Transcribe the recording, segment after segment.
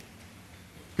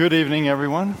Good evening,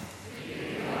 everyone.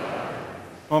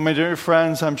 Well, my dear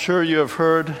friends, I'm sure you have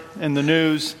heard in the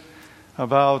news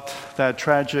about that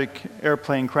tragic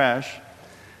airplane crash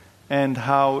and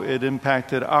how it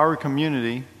impacted our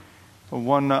community.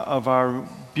 One of our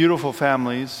beautiful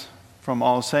families from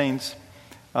All Saints,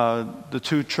 the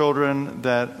two children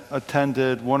that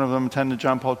attended, one of them attended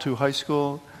John Paul II High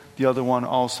School, the other one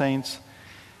All Saints.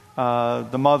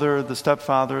 The mother, the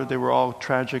stepfather, they were all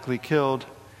tragically killed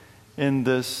in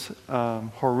this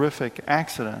horrific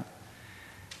accident.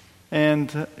 And,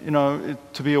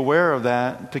 to be aware of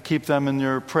that, to keep them in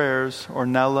your prayers,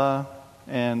 Ornella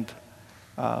and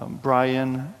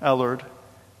Brian Ellard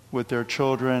with their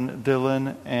children,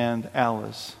 Dylan and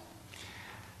Alice.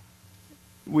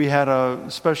 We had a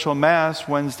special Mass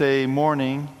Wednesday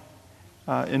morning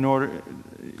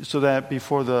so that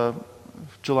before the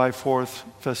July 4th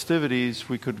festivities,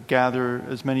 we could gather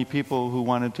as many people who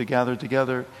wanted to gather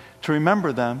together to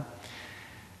remember them.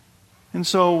 And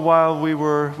so while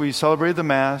we celebrated the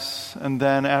Mass, and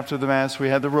then after the Mass we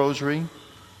had the Rosary,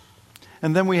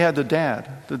 and then we had the dad.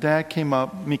 The dad came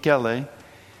up, Michele,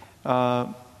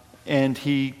 and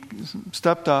he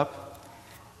stepped up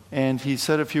and he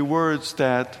said a few words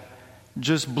that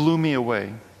just blew me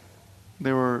away.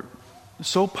 They were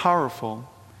so powerful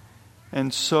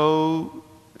and so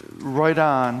right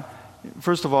on.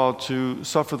 First of all, to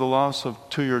suffer the loss of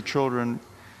two of your children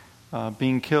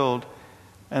being killed,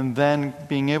 and then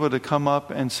being able to come up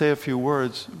and say a few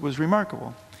words was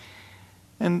remarkable.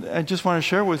 And I just want to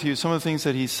share with you some of the things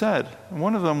that he said.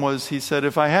 One of them was, he said,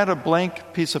 if I had a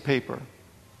blank piece of paper,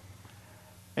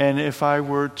 and if I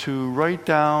were to write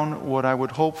down what I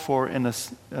would hope for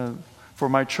for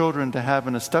my children to have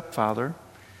in a stepfather,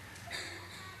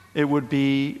 it would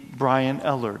be Brian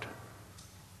Ellard,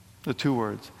 the two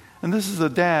words. And this is the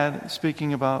dad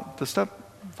speaking about the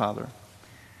stepfather.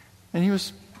 And he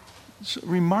was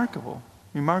remarkable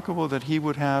that he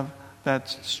would have that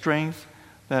strength,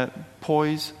 that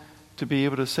poise to be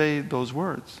able to say those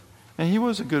words. And he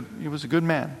was a good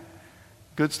man,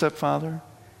 good stepfather.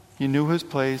 He knew his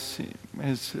place,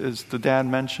 as the dad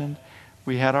mentioned.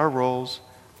 We had our roles,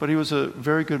 but he was a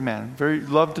very good man.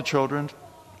 Loved the children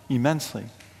immensely.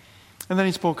 And then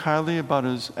he spoke highly about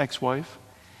his ex-wife.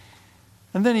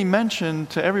 And then he mentioned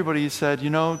to everybody, he said,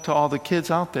 to all the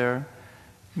kids out there,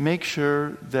 make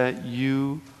sure that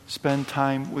you spend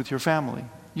time with your family.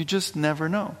 You just never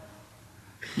know.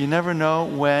 You never know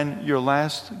when your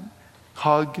last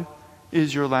hug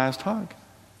is your last hug.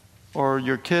 Or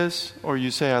your kiss, or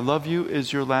you say, I love you,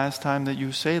 is your last time that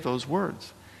you say those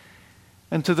words.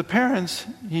 And to the parents,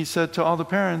 he said to all the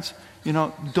parents,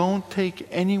 don't take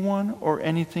anyone or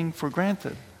anything for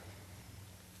granted.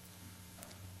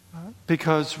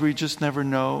 Because we just never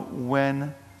know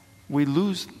when we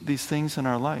lose these things in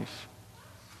our life.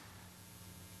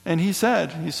 And he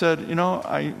said,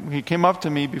 he came up to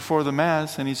me before the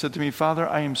Mass and he said to me, Father,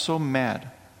 I am so mad.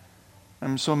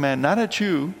 I'm so mad, not at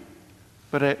you,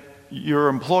 but at your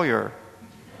employer,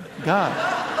 God.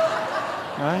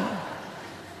 Right?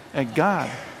 At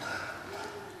God.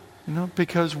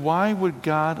 Because why would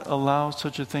God allow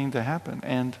such a thing to happen?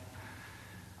 And,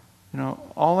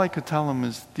 all I could tell him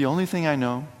is the only thing I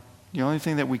know, the only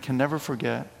thing that we can never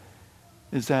forget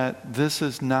is that this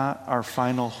is not our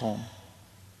final home,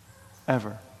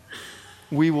 ever.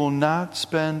 We will not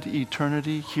spend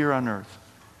eternity here on earth.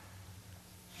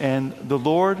 And the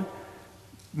Lord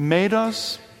made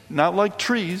us not like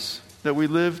trees that we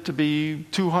live to be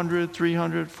 200,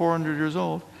 300, 400 years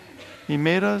old. He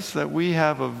made us that we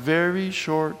have a very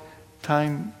short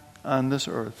time on this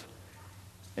earth,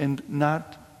 and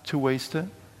not to waste it,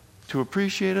 to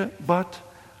appreciate it, but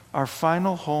our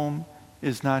final home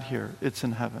is not here, it's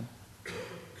in heaven.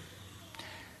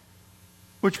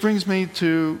 Which brings me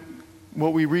to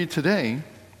what we read today,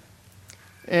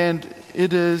 and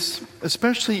it is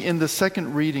especially in the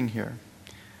second reading here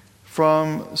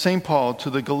from St. Paul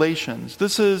to the Galatians.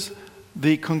 This is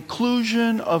the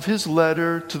conclusion of his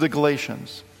letter to the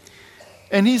Galatians.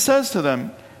 And he says to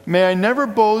them, may I never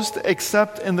boast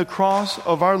except in the cross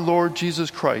of our Lord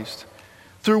Jesus Christ,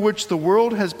 through which the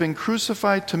world has been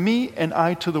crucified to me and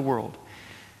I to the world.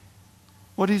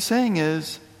 What he's saying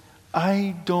is,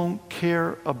 I don't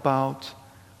care about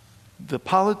the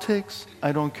politics,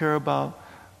 I don't care about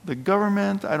the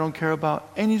government, I don't care about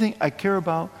anything. I care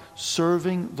about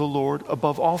serving the Lord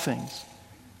above all things.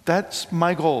 That's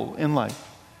my goal in life.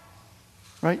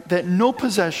 Right? That no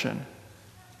possession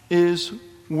is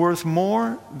worth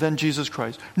more than Jesus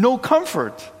Christ. No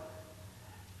comfort.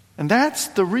 And that's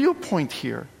the real point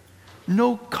here.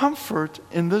 No comfort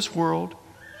in this world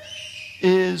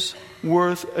is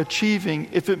worth achieving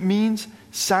if it means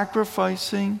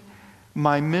sacrificing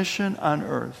my mission on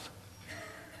earth.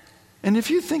 And if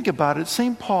you think about it,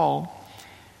 St. Paul,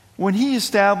 when he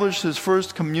established his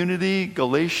first community,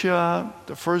 Galatia,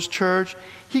 the first church,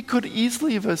 he could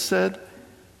easily have said,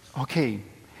 okay,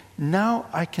 now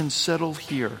I can settle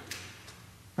here,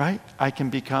 right? I can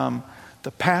become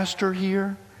the pastor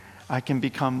here. I can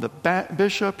become the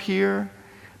bishop here.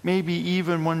 Maybe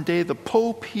even one day the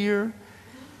pope here.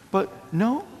 But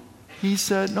no, he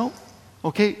said, no.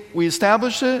 Okay, we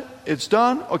established it. It's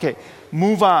done. Okay,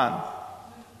 move on.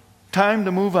 Time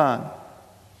to move on.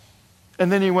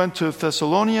 And then he went to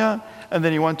Thessalonica, and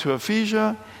then he went to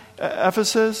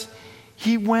Ephesus.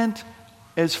 He went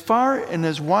as far and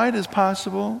as wide as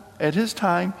possible at his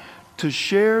time to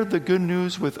share the good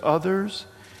news with others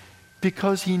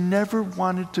because he never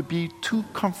wanted to be too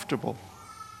comfortable.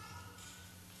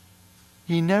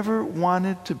 He never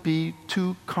wanted to be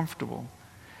too comfortable.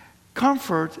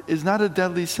 Comfort is not a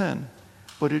deadly sin,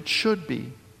 but it should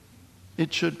be.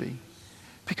 It should be.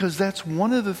 Because that's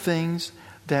one of the things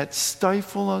that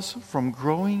stifle us from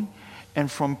growing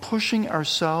and from pushing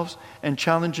ourselves and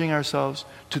challenging ourselves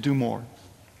to do more.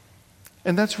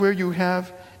 And that's where you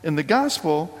have in the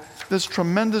gospel this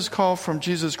tremendous call from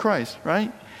Jesus Christ,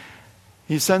 right?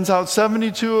 He sends out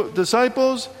 72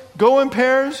 disciples, go in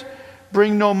pairs,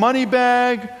 bring no money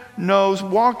bag, no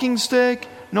walking stick,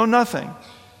 no nothing.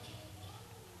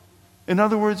 In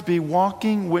other words, be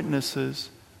walking witnesses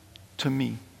to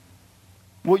me.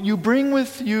 What you bring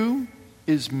with you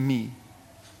is me.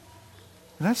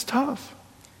 And that's tough.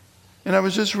 And I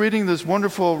was just reading this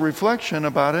wonderful reflection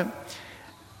about it.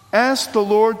 Ask the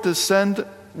Lord to send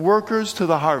workers to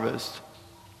the harvest.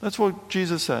 That's what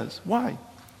Jesus says. Why?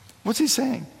 What's he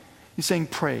saying? He's saying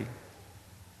pray.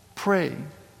 Pray.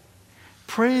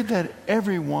 Pray that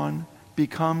everyone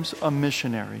becomes a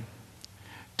missionary.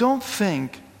 Don't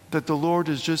think that the Lord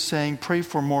is just saying pray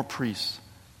for more priests.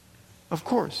 Of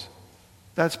course,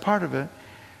 that's part of it.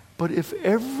 But if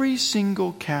every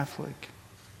single Catholic,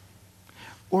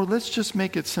 or let's just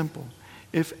make it simple,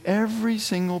 if every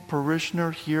single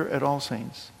parishioner here at All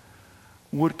Saints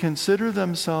would consider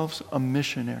themselves a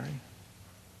missionary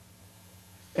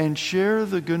and share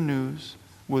the good news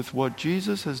with what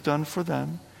Jesus has done for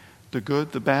them, the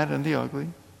good, the bad, and the ugly,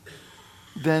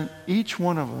 then each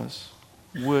one of us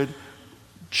would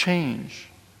change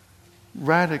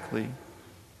radically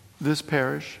this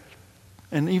parish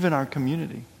and even our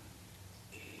community.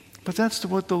 But that's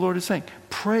what the Lord is saying.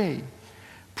 Pray.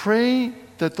 Pray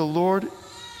that the Lord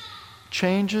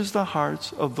changes the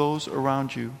hearts of those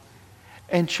around you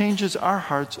and changes our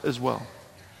hearts as well.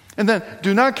 And then,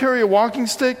 do not carry a walking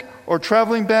stick or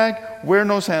traveling bag. Wear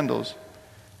no sandals.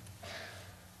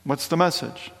 What's the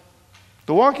message?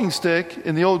 The walking stick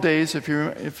in the old days, if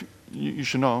you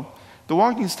should know, the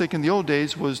walking stick in the old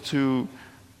days was to,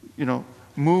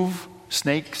 move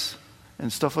snakes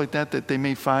and stuff like that they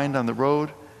may find on the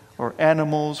road, or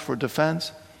animals for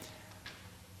defense.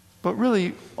 But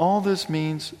really, all this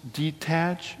means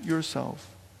detach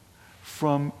yourself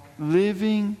from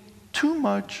living too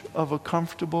much of a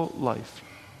comfortable life.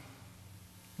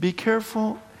 Be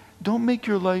careful. Don't make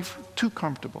your life too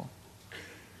comfortable.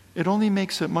 It only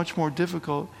makes it much more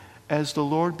difficult as the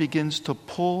Lord begins to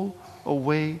pull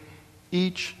away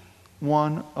each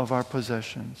one of our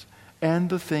possessions and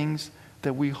the things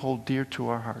that we hold dear to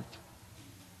our heart.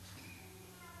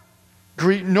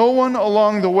 Greet no one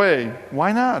along the way.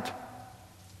 Why not?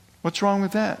 What's wrong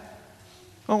with that?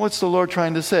 Well, what's the Lord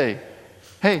trying to say?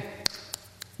 Hey,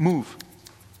 move.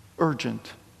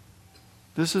 Urgent.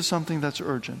 This is something that's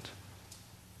urgent.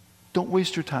 Don't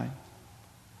waste your time.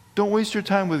 Don't waste your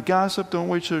time with gossip. Don't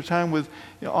waste your time with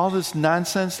all this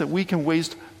nonsense that we can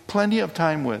waste plenty of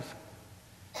time with.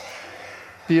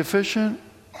 Be efficient.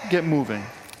 Get moving.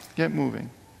 Get moving.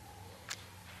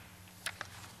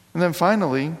 And then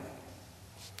finally,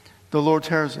 the Lord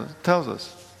tells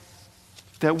us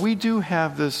that we do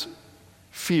have this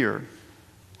fear,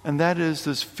 and that is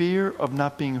this fear of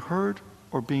not being heard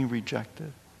or being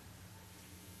rejected.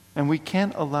 And we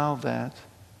can't allow that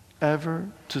ever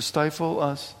to stifle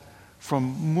us from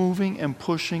moving and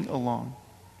pushing along.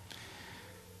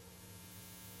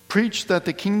 Preach that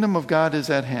the kingdom of God is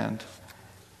at hand.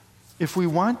 If we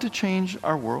want to change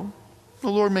our world, the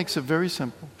Lord makes it very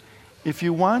simple. If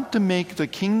you want to make the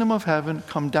kingdom of heaven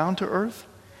come down to earth,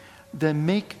 then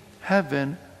make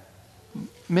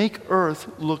earth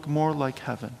look more like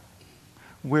heaven,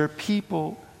 where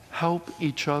people help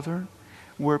each other,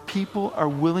 where people are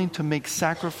willing to make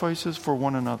sacrifices for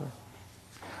one another,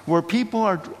 where people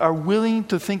are willing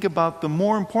to think about the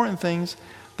more important things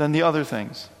than the other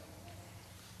things.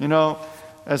 You know,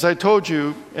 as I told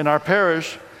you, in our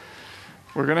parish,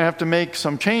 we're going to have to make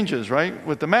some changes, right,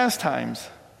 with the Mass times.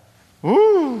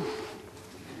 Woo!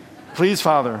 Please,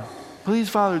 Father,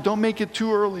 don't make it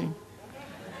too early.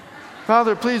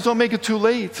 Father, please don't make it too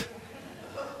late.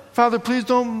 Father, please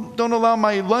don't allow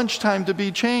my lunchtime to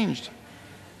be changed.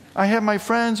 I have my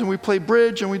friends and we play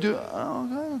bridge and we do,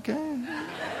 okay.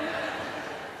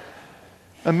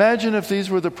 Imagine if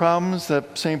these were the problems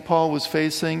that St. Paul was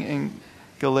facing in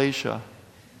Galatia.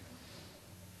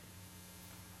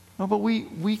 No, but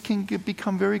we can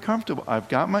become very comfortable. I've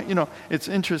got my, it's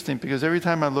interesting because every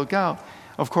time I look out,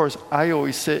 of course, I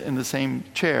always sit in the same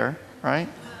chair, right?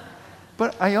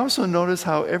 But I also notice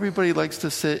how everybody likes to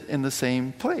sit in the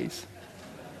same place.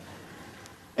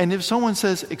 And if someone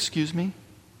says, excuse me,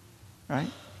 right?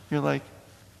 You're like,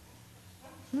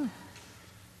 yeah,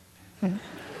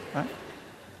 right?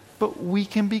 But we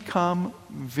can become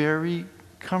very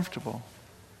comfortable.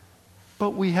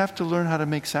 But we have to learn how to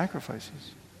make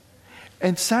sacrifices.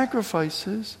 And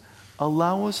sacrifices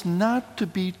allow us not to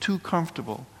be too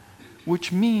comfortable,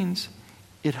 which means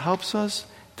it helps us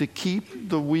to keep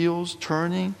the wheels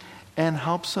turning and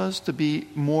helps us to be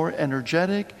more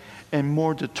energetic and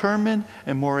more determined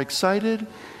and more excited.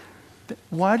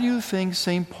 Why do you think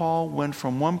St. Paul went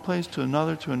from one place to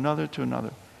another, to another, to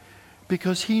another?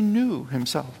 Because he knew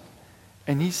himself.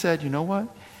 And he said, you know what?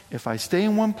 If I stay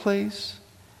in one place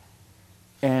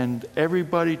and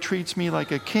everybody treats me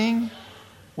like a king,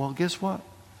 well, guess what?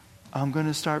 I'm going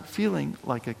to start feeling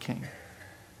like a king.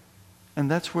 And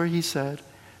that's where he said,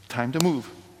 time to move,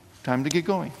 time to get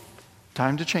going,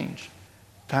 time to change,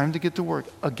 time to get to work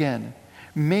again.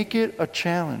 Make it a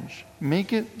challenge.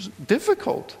 Make it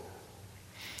difficult.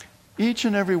 Each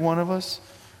and every one of us,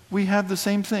 we have the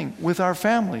same thing with our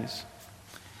families.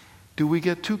 Do we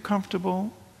get too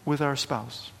comfortable with our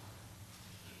spouse?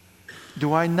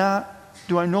 Do I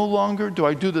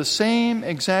do the same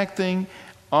exact thing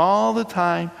all the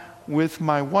time with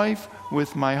my wife,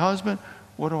 with my husband?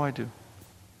 What do I do?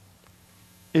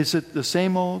 Is it the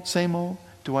same old, same old?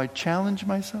 Do I challenge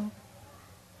myself?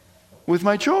 With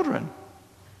my children.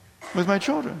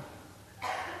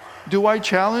 Do I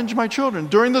challenge my children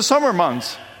during the summer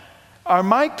months? Are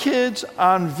my kids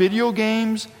on video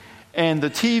games and the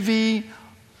TV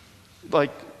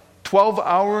like 12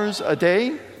 hours a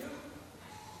day?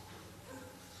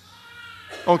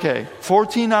 Okay,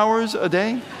 14 hours a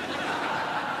day?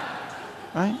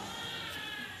 Right?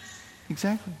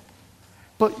 Exactly.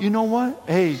 But you know what?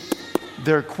 Hey,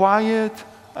 they're quiet.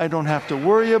 I don't have to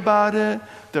worry about it.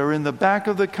 They're in the back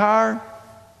of the car.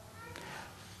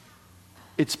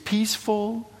 It's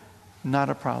peaceful, not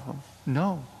a problem.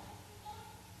 No.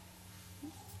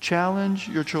 Challenge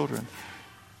your children.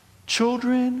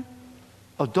 Children,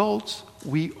 adults,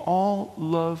 we all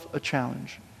love a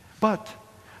challenge. But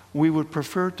we would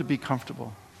prefer to be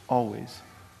comfortable, always.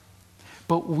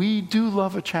 But we do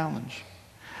love a challenge.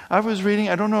 I was reading,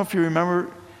 I don't know if you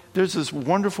remember, there's this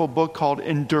wonderful book called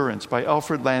Endurance by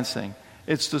Alfred Lansing.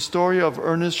 It's the story of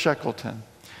Ernest Shackleton,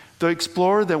 the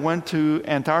explorer that went to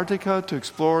Antarctica to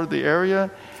explore the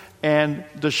area, and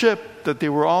the ship that they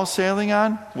were all sailing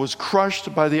on was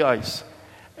crushed by the ice.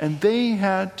 And they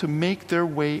had to make their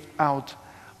way out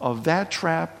of that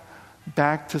trap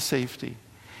back to safety.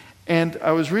 And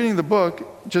I was reading the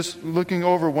book, just looking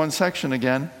over one section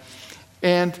again,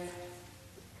 and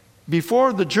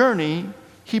before the journey,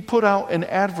 he put out an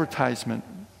advertisement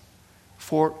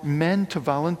for men to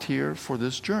volunteer for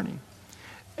this journey.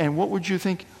 And what would you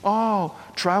think? Oh,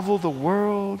 travel the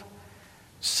world,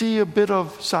 see a bit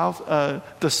of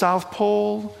the South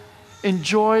Pole,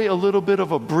 enjoy a little bit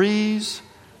of a breeze,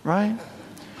 right?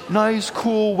 Nice,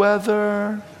 cool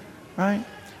weather, right?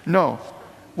 No.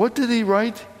 What did he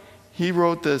write? He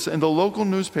wrote this in the local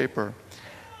newspaper.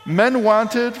 Men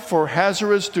wanted for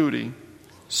hazardous duty,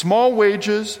 small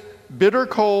wages, bitter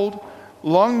cold,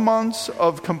 long months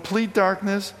of complete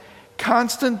darkness,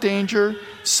 constant danger,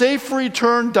 safe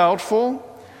return doubtful,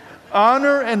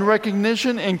 honor and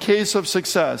recognition in case of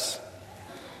success.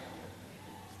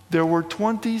 There were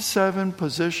 27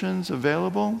 positions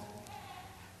available.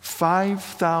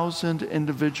 5,000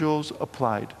 individuals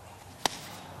applied.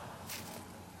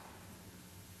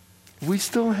 We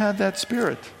still have that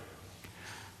spirit.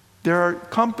 There are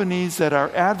companies that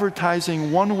are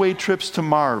advertising one-way trips to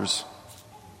Mars.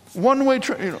 One-way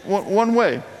trip, one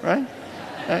way, right?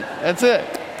 That's it.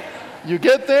 You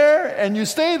get there and you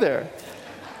stay there.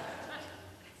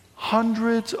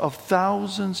 Hundreds of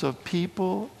thousands of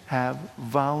people have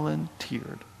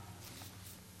volunteered.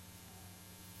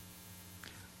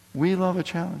 We love a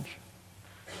challenge.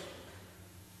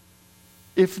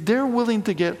 If they're willing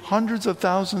to get hundreds of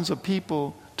thousands of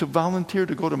people to volunteer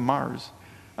to go to Mars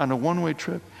on a one-way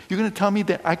trip, you're going to tell me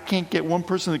that I can't get one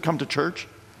person to come to church?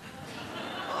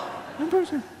 One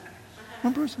person.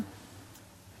 One person.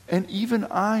 And even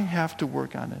I have to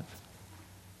work on it.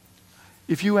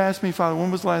 If you ask me, Father,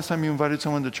 when was the last time you invited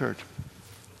someone to church?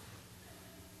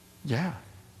 Yeah.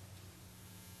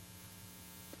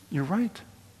 You're right.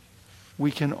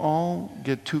 We can all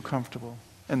get too comfortable,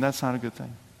 and that's not a good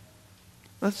thing.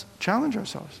 Let's challenge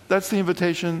ourselves. That's the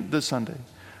invitation this Sunday.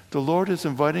 The Lord is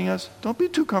inviting us. Don't be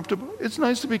too comfortable. It's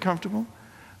nice to be comfortable,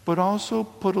 but also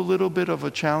put a little bit of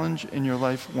a challenge in your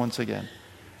life once again.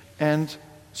 And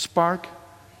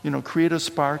create a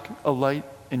spark, a light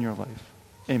in your life.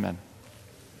 Amen.